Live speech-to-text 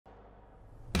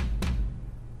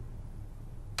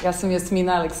Ja sam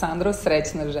Jasmina Aleksandrov,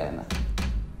 srećna žena.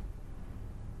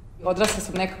 Odrasla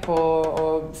sam nekako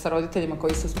sa roditeljima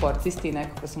koji su sportisti i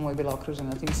nekako sam uvijek bila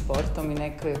okružena tim sportom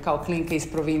i kao klinka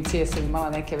iz provincije sam imala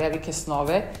neke velike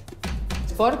snove.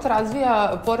 Sport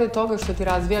razvija, pored toga što ti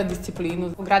razvija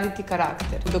disciplinu, graditi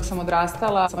karakter. Dok sam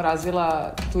odrastala, sam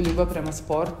razvila tu ljubav prema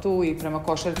sportu i prema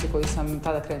košarci koju sam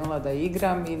tada krenula da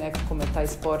igram i nekako me taj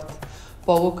sport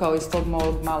povukao iz tog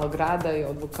mog malog grada i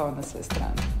odvukao na sve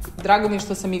strane. Drago mi je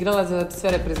što sam igrala za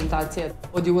sve reprezentacije.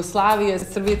 Od Jugoslavije,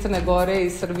 Srbije, Crne Gore i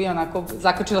Srbije, onako,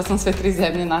 zakačila sam sve 3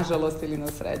 zemlje, nažalost ili na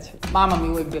sreću. Mama mi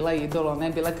uvijek bila idol, ona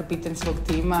je bila kapiten svog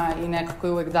tima i nekako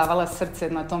je uvijek davala srce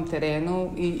na tom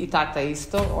terenu i tata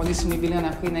isto. Oni su mi bili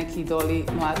onako i neki idoli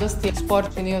mladosti.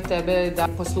 Sport čini od tebe da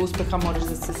posle uspeha moraš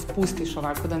da se spustiš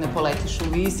onako, da ne poletiš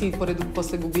u vis i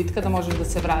posle gubitka da možeš da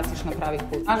se vratiš na pravi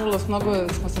put. Nažalost, mnogo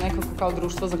smo se nekako kao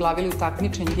društvo zaglavili u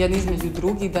takmičenju jedni između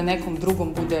drugih, da nekom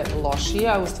drugom bude lošije,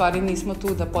 a u stvari nismo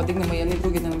tu da podignemo jedni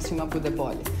drugi da nam svima bude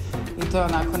bolje. I to je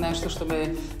onako nešto što me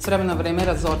s vremena vreme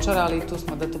razočara, ali tu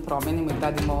smo da to promenimo i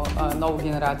gradimo novu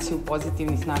generaciju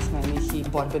pozitivnih, nasmejanih i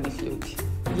borbenih ljudi.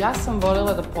 Ja sam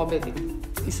voljela da pobedim.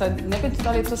 I sad, ne bitno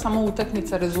da li je to samo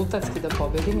utakmica rezultatski da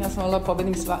pobedim, ja sam voljela da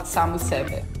pobedim samu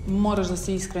sebe. Moraš da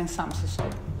si iskren sam sa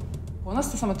sobom.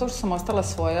 Ponosna sam na to što sam ostala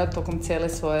svoja tokom cele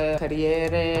svoje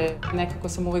karijere. Nekako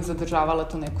sam uvek zadržavala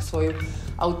tu neku svoju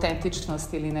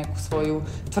autentičnost ili neku svoju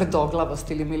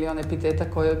tvrdoglavost ili milion epiteta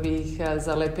koje bih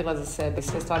zalepila za sebe.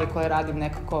 Sve stvari koje radim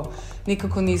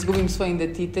nikako ne izgubim svoj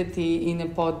identitet i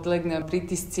ne podlegnem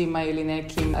pritiscima ili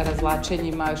nekim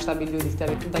razvlačenjima šta bi ljudi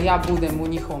hteli da ja budem u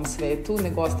njihovom svetu,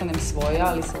 nego ostanem svoja,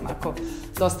 ali se onako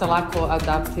dosta lako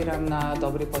adaptiram na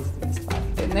dobre i pozitivne stvari.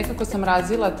 Nekako sam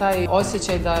razvila taj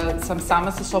osjećaj da sam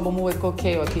sama sa sobom uvek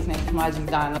okej od tih nekih mlađih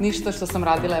dana. Ništa što sam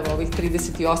radila ovih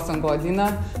 38 godina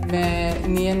me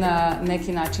nije na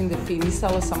neki način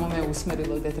definisalo, samo me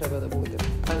usmerilo gde treba da budem.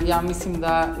 Ja mislim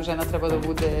da žena treba da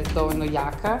bude dovoljno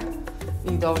jaka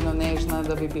i dovoljno nežna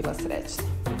da bi bila srećna.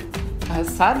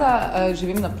 Sada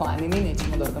živim na planini,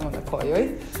 nećemo da odamo na kojoj,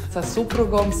 sa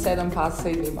suprugom, 7 pasa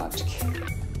i 2 mačke.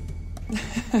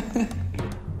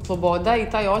 Sloboda i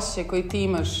taj osjećaj koji ti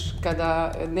imaš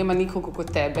kada nema nikog oko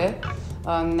tebe,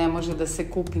 ne može da se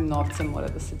kupi novcem, mora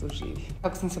da se doživi.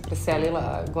 Kako sam se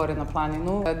preselila gore na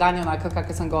planinu, dan je onakav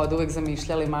kako sam ga od uvek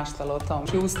zamišljala i maštala o tom.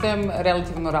 Ustajem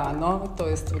relativno rano, to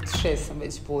jest od 6 sam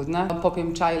već budna,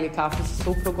 popijem čaj ili kafu sa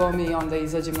suprugom i onda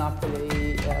izađem napolje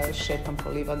i šetam po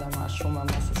livadama,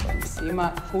 šumama sa svojim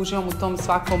psima. Uživam u tom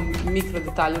svakom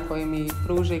mikrodetalju koji mi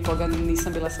pruža i koga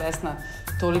nisam bila svesna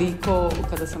toliko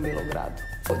kada sam bila u gradu.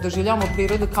 Doživljavamo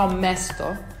prirodu kao mesto,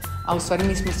 a u stvari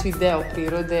mi smo svi deo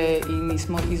prirode i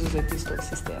nismo izuzeti iz tog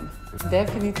sistema.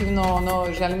 Definitivno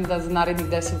želim da za narednih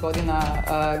 10 godina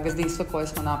gazdinstva koje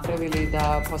smo napravili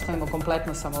da postanemo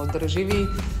kompletno samoodrživi,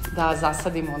 da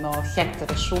zasadimo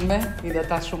hektare šume i da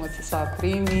ta šuma se sva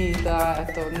primi i da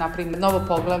napravim novo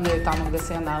poglavlje tamo gde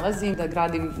se ja nalazim, da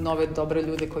gradim nove dobre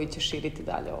ljude koji će širiti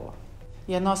dalje ovo.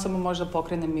 Jedna osoba može da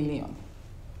pokrene milion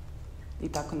i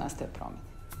tako nastaje promena.